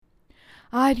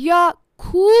आर्या,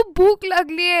 खूप भूक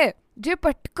लागलीये. जे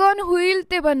पटकन होईल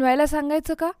ते बनवायला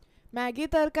सांगायचं का? मॅगी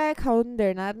तर काय खाऊन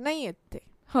देणार नाहीयेत ते,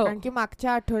 हो. कारण की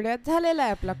मागच्या आठवड्यात झालेला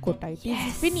आहे आपला Kota. It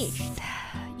is finish.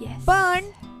 Yes. पण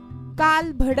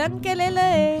काल भडंग केलेलं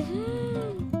आहे.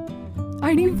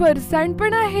 आणि फरसाण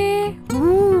पण आहे.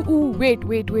 Wait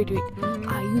wait wait wait.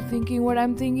 Are you thinking what I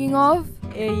am thinking of?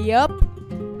 Yup,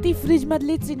 ती फ्रीज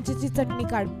मधली चिंचेची चटणी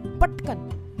काढ पटकन.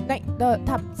 नाही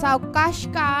थांब, सावकाश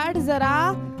काढ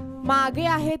जरा, मागे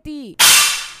आहे ती.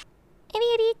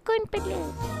 कोण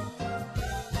पडलं?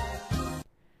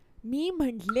 मी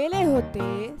म्हटलेले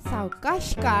होते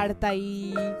सावकाश काढ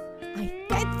ताई,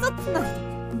 ऐकायचंच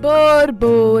नाही. बर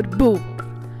बर बर.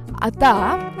 आता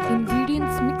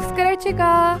इंग्रेडियंट्स मिक्स करायचे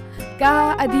का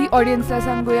आधी ऑडियन्सला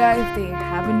सांगूया if they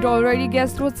haven't already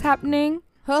guessed what's happening?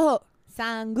 हो,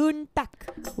 सांगून टाक.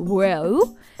 Well,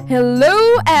 hello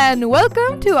and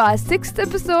welcome to our 6th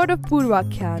episode of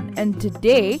Purvakhyan, and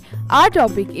today our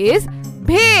topic is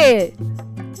bhel.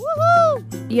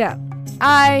 Woohoo! Yeah,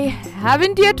 I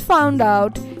haven't yet found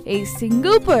out a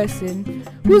single person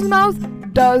whose mouth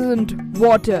doesn't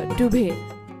water to bhel.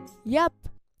 Yup.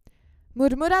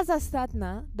 मुरमुराज असतात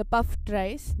ना, the puffed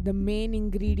rice, the main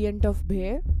ingredient of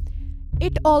bhel.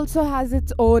 It also has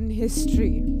its own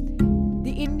history.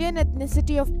 The Indian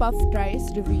ethnicity of puffed rice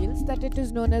reveals that it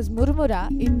is known as murmura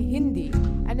in Hindi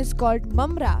and is called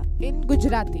mamra in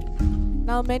Gujarati.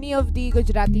 Now, many of the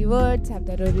Gujarati words have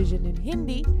their origin in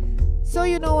Hindi, so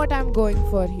you know what I'm going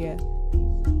for here.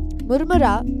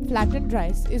 Murmura, flattened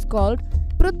rice, is called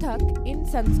pruthak in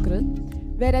Sanskrit,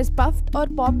 whereas puffed or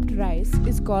popped rice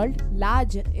is called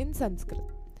laj in Sanskrit.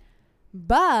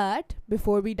 But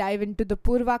before we dive into the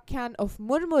Purvakhyan of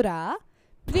murmura,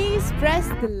 please press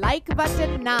the like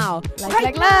button now.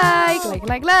 Like.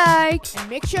 And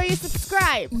make sure you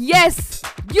subscribe. Yes,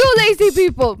 you lazy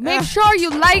people, make sure you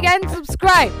like and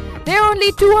subscribe. There are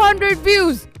only 200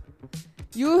 views.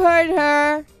 You heard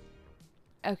her.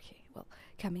 Okay, well,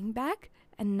 coming back,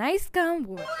 a nice calm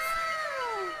voice.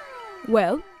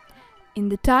 Well, in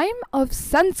the time of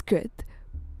Sanskrit,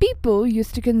 people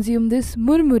used to consume this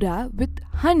murmura with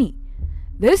honey.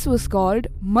 This was called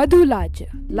madhulaja.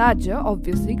 Laja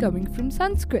obviously coming from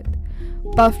Sanskrit.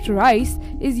 Puffed rice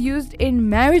is used in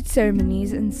marriage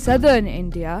ceremonies in southern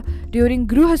India during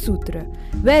Gruha Sutra,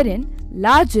 wherein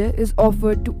laja is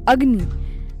offered to Agni,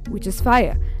 which is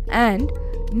fire, and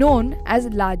known as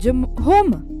Laja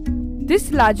Homa. This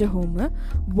Laja Homa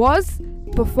was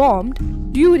performed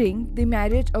during the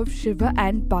marriage of Shiva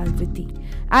and Parvati,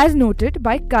 as noted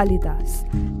by Kalidas.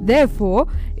 Therefore,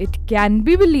 it can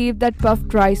be believed that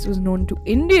puffed rice was known to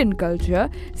Indian culture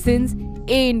since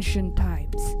ancient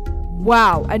times.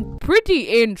 Wow, and pretty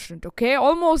ancient, okay?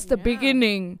 Almost the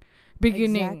beginning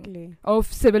Exactly.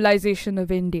 of civilization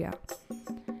of India.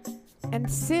 And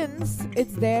since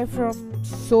it's there from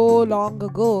so long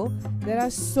ago, there are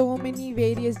so many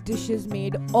various dishes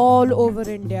made all over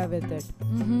India with it.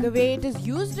 The way it is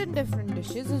used in different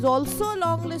dishes is also a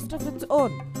long list of its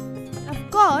own. And of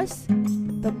course,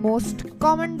 the most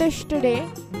common dish today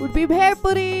would be bhel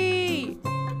puri,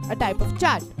 a type of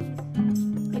chaat.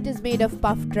 It is made of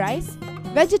puffed rice,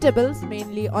 vegetables,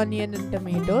 mainly onion and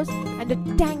tomatoes, and a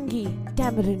tangy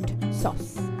tamarind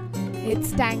sauce.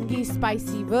 Its tangy,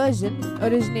 spicy version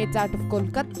originates out of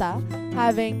Kolkata,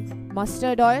 having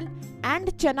mustard oil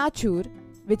and chanachur,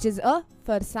 which is a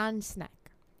farsan snack.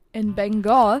 In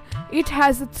Bengal, it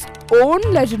has its own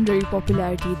legendary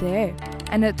popularity there,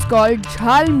 and it's called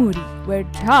jhal muri, where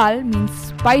jhal means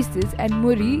spices and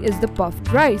muri is the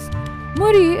puffed rice.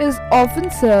 Muri is often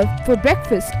served for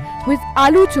breakfast with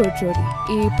aloo chorchori,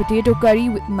 a potato curry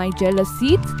with nigella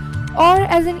seeds, or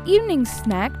as an evening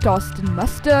snack tossed in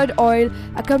mustard oil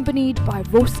accompanied by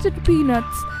roasted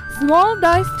peanuts, small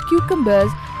diced cucumbers,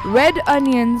 red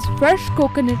onions, fresh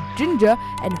coconut ginger,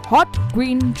 and hot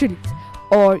green chilies.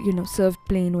 Or, served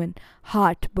plain when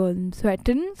heartburn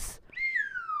threatens.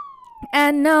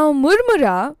 And now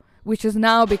murmura, which is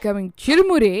now becoming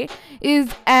chirmure, is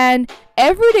an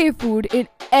everyday food in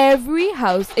every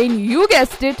house in, you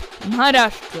guessed it,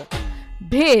 Maharashtra.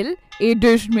 Bhel, a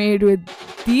dish made with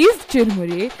these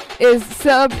chirmure, is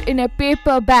served in a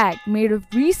paper bag made of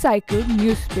recycled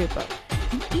newspaper.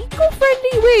 An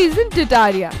eco-friendly way, isn't it,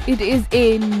 Arya? It is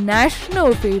a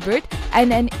national favorite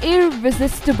and an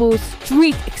irresistible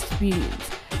street experience.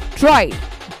 Tried,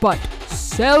 but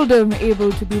seldom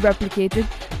able to be replicated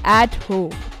at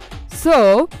home.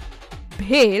 So,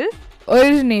 bhel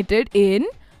originated in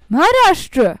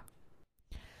Maharashtra.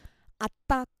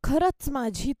 आता खरंच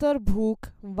माझी तर भूक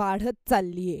वाढत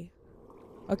चाललीये.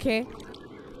 Okay?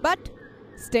 But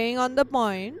staying on the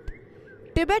point,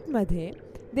 Tibetमध्ये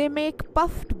they make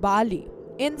puffed barley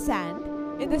in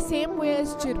sand in the same way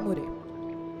as chirmure.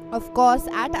 Of course,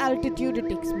 at altitude it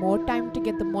takes more time to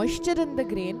get the moisture in the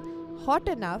grain hot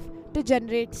enough to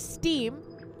generate steam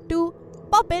to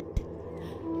pop it.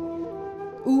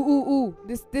 Ooh.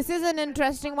 This is an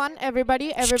interesting one.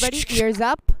 Everybody, ears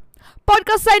up.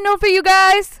 Podcast side note for you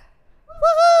guys.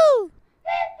 Woohoo!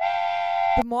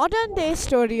 The modern day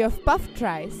story of puffed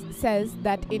rice says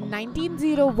that in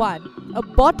 1901, a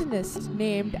botanist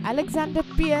named Alexander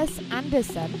Pierce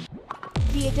Anderson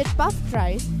created puffed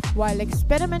rice while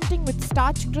experimenting with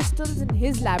starch crystals in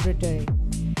his laboratory.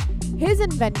 His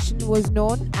invention was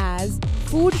known as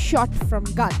food shot from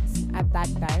guns at that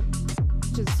time,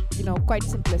 which is, quite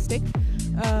simplistic.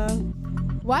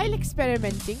 While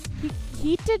experimenting, he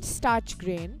heated starch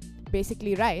grain,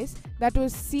 basically rice, that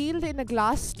was sealed in a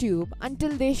glass tube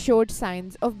until they showed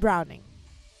signs of browning.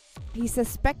 He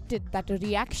suspected that a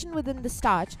reaction within the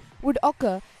starch would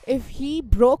occur if he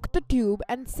broke the tube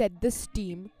and set the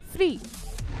steam free.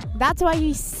 That's why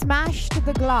he smashed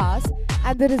the glass,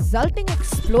 and the resulting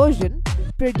explosion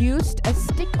produced a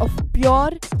stick of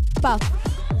pure puffed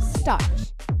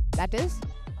starch. That is,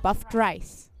 puffed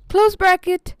rice. Close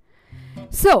bracket.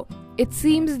 So, it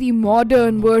seems the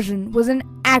modern version was an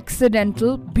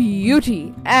accidental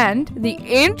beauty, and the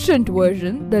ancient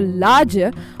version, the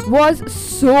larger, was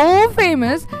so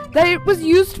famous that it was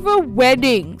used for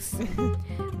weddings.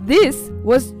 This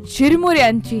was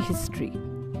Chirumuranchi history.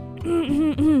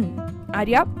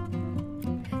 Arya?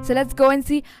 So let's go and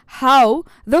see how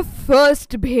the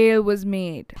first bhel was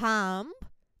made. Tham,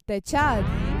 त्याच्या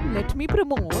आधी let me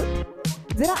promote.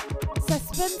 जरा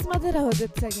suspense मध्ये राहू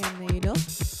देत सगळ्यांना,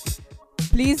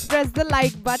 Please press the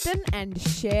like button and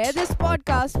share this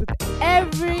podcast with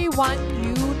everyone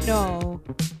you know.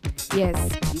 Yes,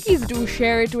 please do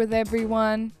share it with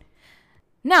everyone.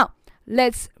 Now,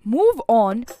 let's move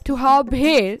on to how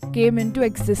bhel came into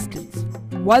existence.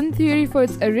 One theory for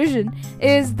its origin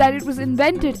is that it was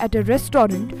invented at a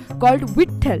restaurant called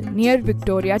Vitthal near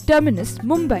Victoria Terminus,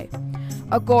 Mumbai.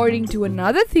 According to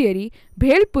another theory,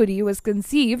 bhel puri was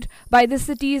conceived by the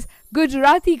city's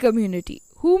Gujarati community,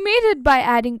 who made it by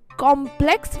adding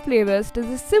complex flavors to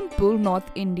the simple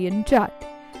North Indian chaat.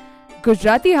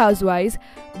 Gujarati housewives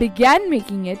began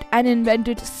making it and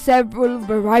invented several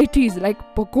varieties like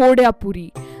pakoda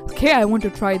puri. Okay, I want to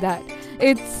try that.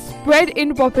 It spread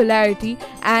in popularity,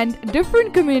 and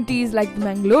different communities like the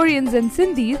Mangaloreans and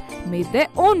Sindhis made their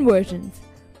own versions.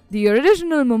 The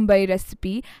original Mumbai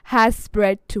recipe has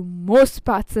spread to most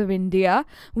parts of India,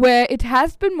 where it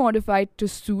has been modified to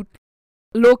suit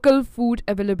local food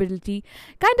availability,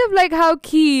 kind of like how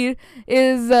kheer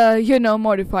is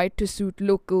modified to suit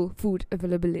local food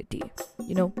availability.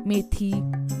 Methi,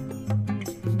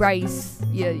 rice,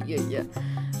 yeah.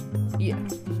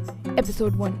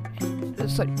 Episode 2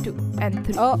 and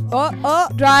 3.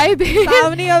 Dry bhel.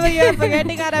 Savani over here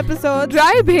forgetting our episodes.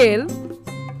 Dry bhel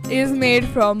is made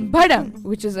from bhadang,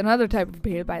 which is another type of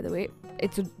bhel, by the way.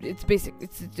 It's basic.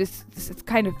 It's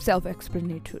kind of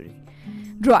self-explanatory.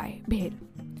 Dry bhel,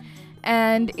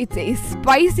 and it's a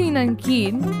spicy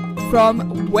namkeen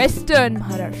from Western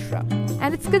Maharashtra,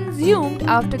 and it's consumed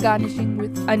after garnishing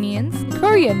with onions,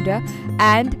 coriander,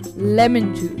 and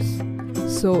lemon juice.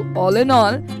 So all in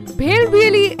all, bhel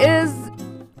really is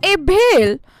a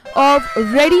bhel of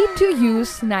ready-to-use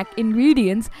snack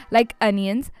ingredients like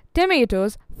onions,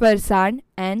 tomatoes, farsan,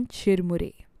 and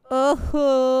chirmure.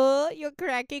 Oh, you're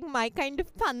cracking my kind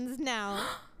of puns now.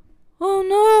 Oh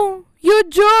no, your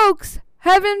jokes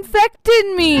have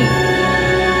infected me.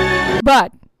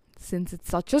 But since it's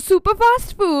such a super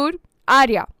fast food,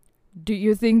 Arya, do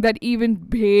you think that even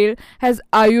bhel has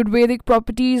Ayurvedic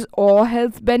properties or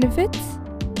health benefits?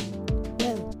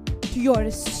 Well, to your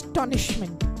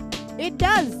astonishment, it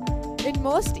does. In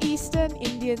most Eastern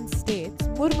Indian states,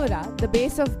 murmura, the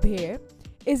base of bhel,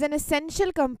 is an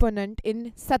essential component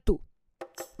in sattu,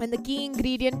 and the key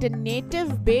ingredient in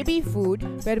native baby food,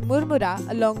 where murmura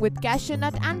along with cashew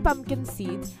nut and pumpkin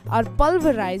seeds are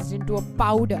pulverized into a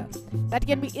powder that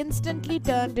can be instantly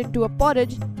turned into a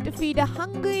porridge to feed a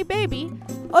hungry baby,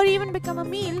 or even become a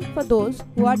meal for those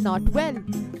who are not well.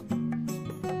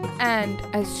 And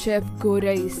as Chef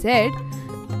Gorai said,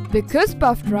 because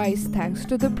puffed rice, thanks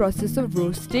to the process of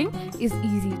roasting, is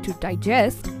easy to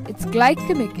digest, its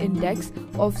glycemic index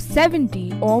of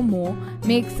 70 or more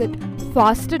makes it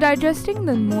faster digesting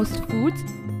than most foods,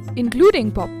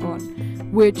 including popcorn,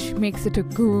 which makes it a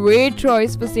great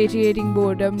choice for satiating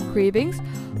boredom cravings,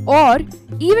 or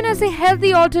even as a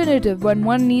healthy alternative when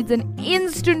one needs an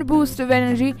instant boost of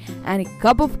energy and a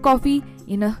cup of coffee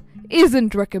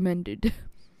isn't recommended.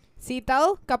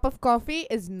 Sitav, cup of coffee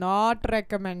is not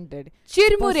recommended.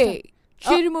 Chirmure,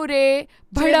 chirmure,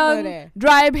 bhadang, Chirmure.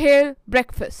 dry bhel,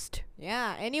 breakfast.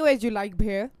 Yeah, anyways, you like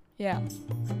bhel. Yeah.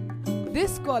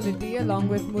 This quality, along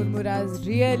with murmura's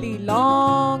really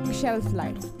long shelf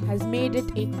life, has made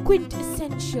it a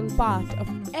quintessential part of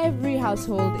every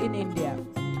household in India,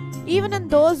 even in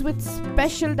those with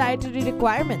special dietary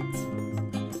requirements.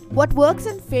 What works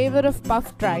in favor of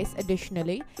puffed rice,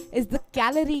 additionally, is the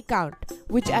calorie count,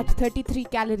 which at 33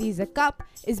 calories a cup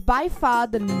is by far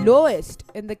the lowest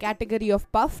in the category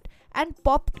of puffed and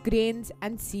popped grains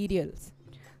and cereals.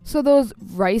 So those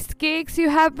rice cakes you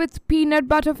have with peanut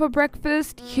butter for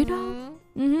breakfast, you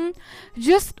know,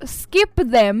 just skip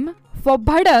them for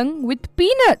bhadang with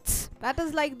peanuts. That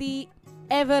is like the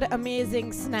ever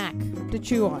amazing snack to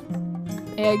chew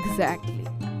on. Exactly.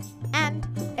 And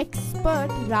expert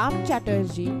Ram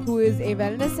Chatterjee, who is a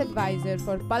wellness advisor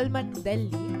for Palman,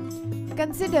 Delhi,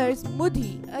 considers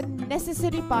mudhi a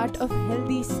necessary part of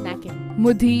healthy snacking.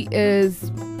 Mudhi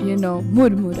is,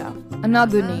 murmura,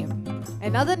 another name.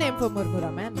 Another name for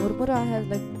murmura, man. Murmura has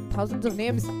like thousands of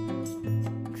names.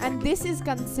 And this is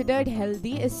considered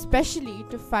healthy, especially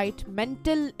to fight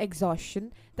mental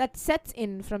exhaustion that sets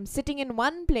in from sitting in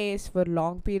one place for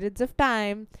long periods of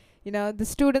time. The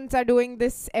students are doing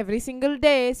this every single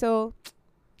day, so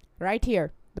right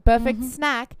here, the perfect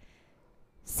snack.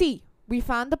 See, we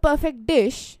found the perfect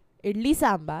dish, idli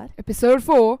sambar. Episode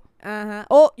 4.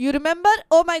 Oh, you remember?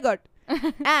 Oh my god.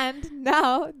 And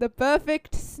now the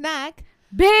perfect snack,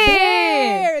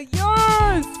 Bhel!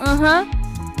 Yes!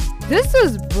 This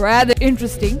is rather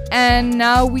interesting, and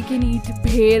now we can eat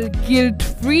bhel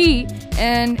guilt-free,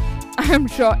 and I'm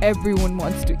sure everyone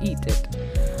wants to eat it.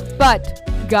 But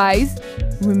guys,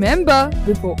 remember,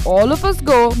 before all of us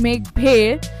go make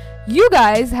bhel, you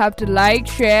guys have to like,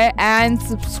 share and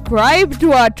subscribe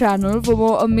to our channel for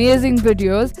more amazing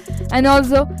videos, and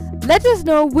also let us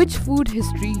know which food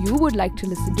history you would like to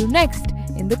listen to next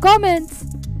in the comments.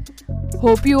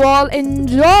 Hope you all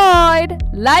enjoyed.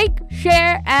 Like,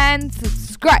 share and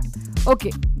subscribe.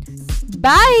 Okay,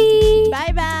 bye.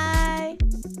 Bye-bye.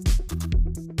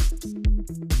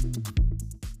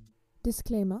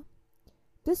 Disclaimer.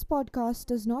 This podcast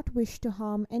does not wish to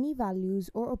harm any values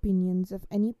or opinions of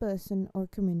any person or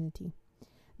community.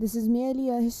 This is merely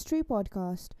a history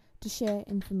podcast to share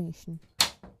information.